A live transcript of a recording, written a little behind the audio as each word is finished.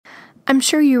I'm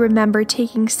sure you remember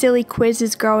taking silly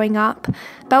quizzes growing up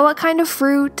about what kind of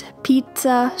fruit,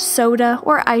 pizza, soda,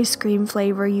 or ice cream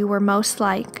flavor you were most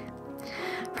like.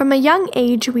 From a young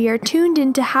age, we are tuned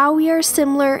into how we are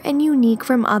similar and unique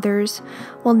from others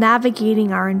while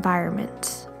navigating our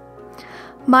environments.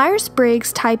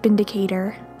 Myers-Briggs Type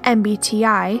Indicator,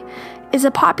 MBTI, is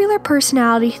a popular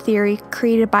personality theory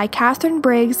created by Catherine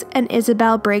Briggs and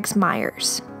Isabel Briggs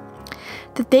Myers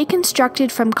that they constructed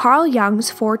from Carl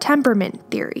Jung's four temperament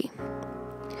theory.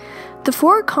 The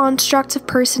four constructs of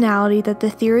personality that the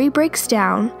theory breaks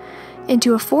down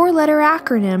into a four-letter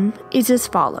acronym is as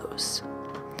follows: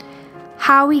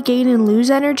 how we gain and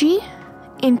lose energy,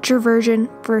 introversion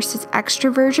versus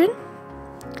extroversion,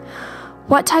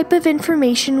 what type of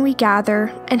information we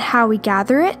gather and how we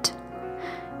gather it,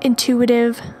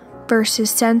 intuitive versus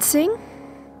sensing,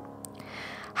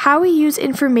 how we use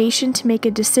information to make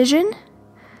a decision,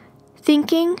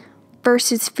 thinking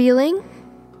versus feeling,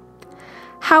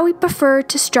 how we prefer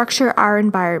to structure our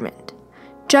environment,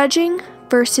 judging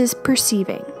versus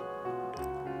perceiving.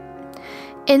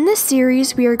 In this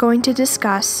series, we are going to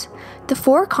discuss the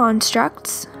four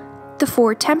constructs, the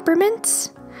four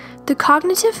temperaments, the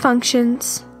cognitive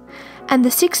functions, and the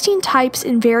 16 types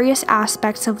in various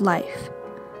aspects of life.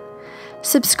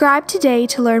 Subscribe today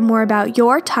to learn more about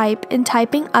your type and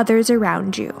typing others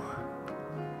around you.